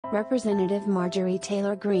Representative Marjorie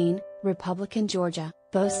Taylor Greene, Republican Georgia,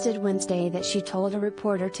 boasted Wednesday that she told a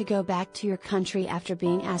reporter to go back to your country after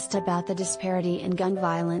being asked about the disparity in gun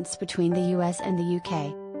violence between the US and the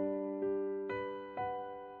UK.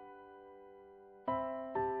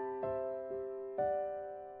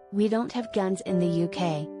 "We don't have guns in the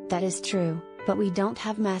UK, that is true, but we don't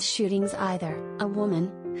have mass shootings either," a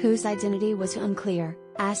woman, whose identity was unclear,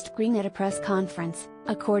 asked Greene at a press conference,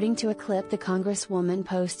 according to a clip the Congresswoman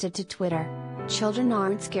posted to Twitter. "Children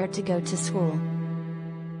aren't scared to go to school.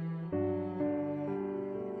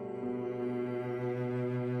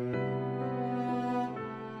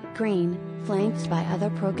 Greene, flanked by other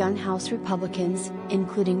pro-gun House Republicans,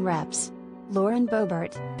 including Reps. Lauren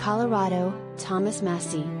Boebert, Colorado, Thomas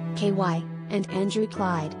Massie, KY, and Andrew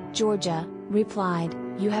Clyde, Georgia, replied,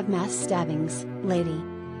 "You have mass stabbings, lady.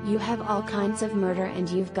 You have all kinds of murder and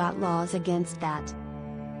you've got laws against that."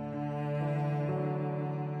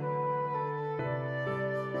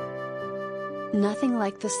 "Nothing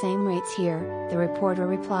like the same rates here," the reporter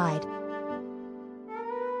replied.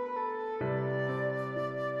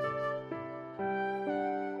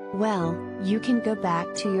 "Well, you can go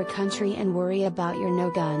back to your country and worry about your no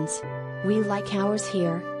guns. We like ours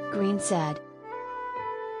here," Greene said.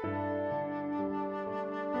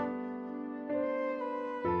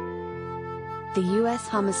 The U.S.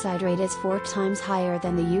 homicide rate is 4 times higher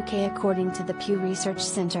than the UK according to the Pew Research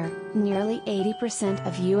Center. Nearly 80%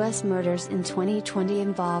 of U.S. murders in 2020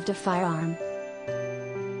 involved a firearm.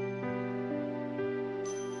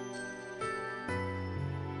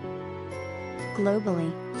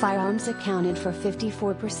 Globally, firearms accounted for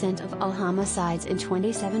 54% of all homicides in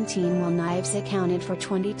 2017 while knives accounted for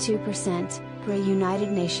 22%, per a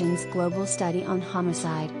United Nations global study on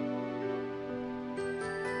homicide.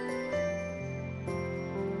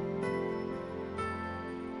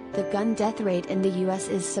 The gun death rate in the US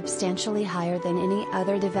is substantially higher than any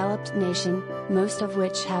other developed nation, most of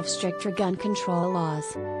which have stricter gun control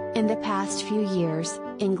laws. In the past few years,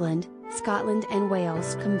 England, Scotland and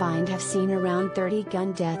Wales combined have seen around 30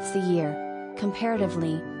 gun deaths a year.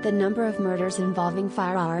 Comparatively, the number of murders involving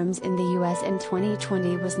firearms in the US in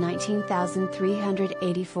 2020 was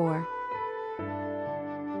 19,384.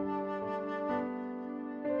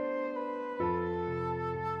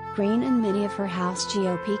 Greene and many of her House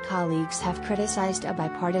GOP colleagues have criticized a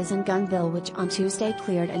bipartisan gun bill which on Tuesday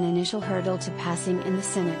cleared an initial hurdle to passing in the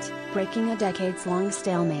Senate, breaking a decades-long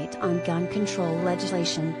stalemate on gun control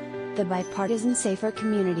legislation. The bipartisan Safer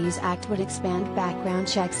Communities Act would expand background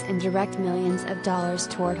checks and direct millions of dollars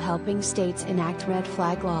toward helping states enact red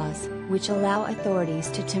flag laws, which allow authorities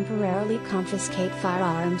to temporarily confiscate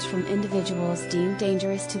firearms from individuals deemed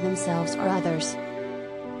dangerous to themselves or others.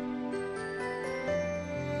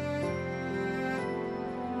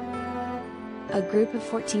 A group of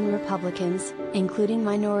 14 Republicans, including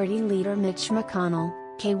Minority Leader Mitch McConnell,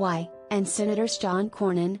 KY, and Senators John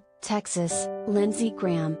Cornyn, Texas, Lindsey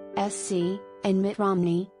Graham, SC, and Mitt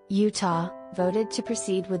Romney, Utah, voted to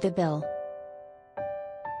proceed with the bill.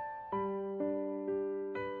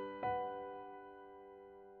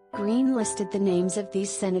 Greene listed the names of these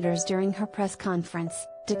senators during her press conference,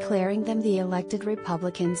 declaring them the elected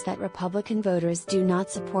Republicans that Republican voters do not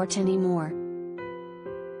support anymore.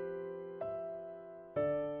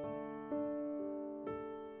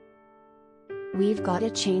 "We've got to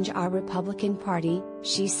change our Republican Party,"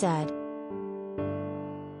 she said.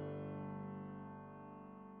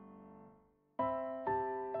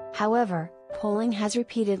 However, polling has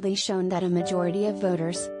repeatedly shown that a majority of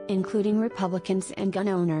voters, including Republicans and gun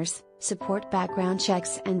owners, support background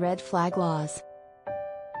checks and red flag laws.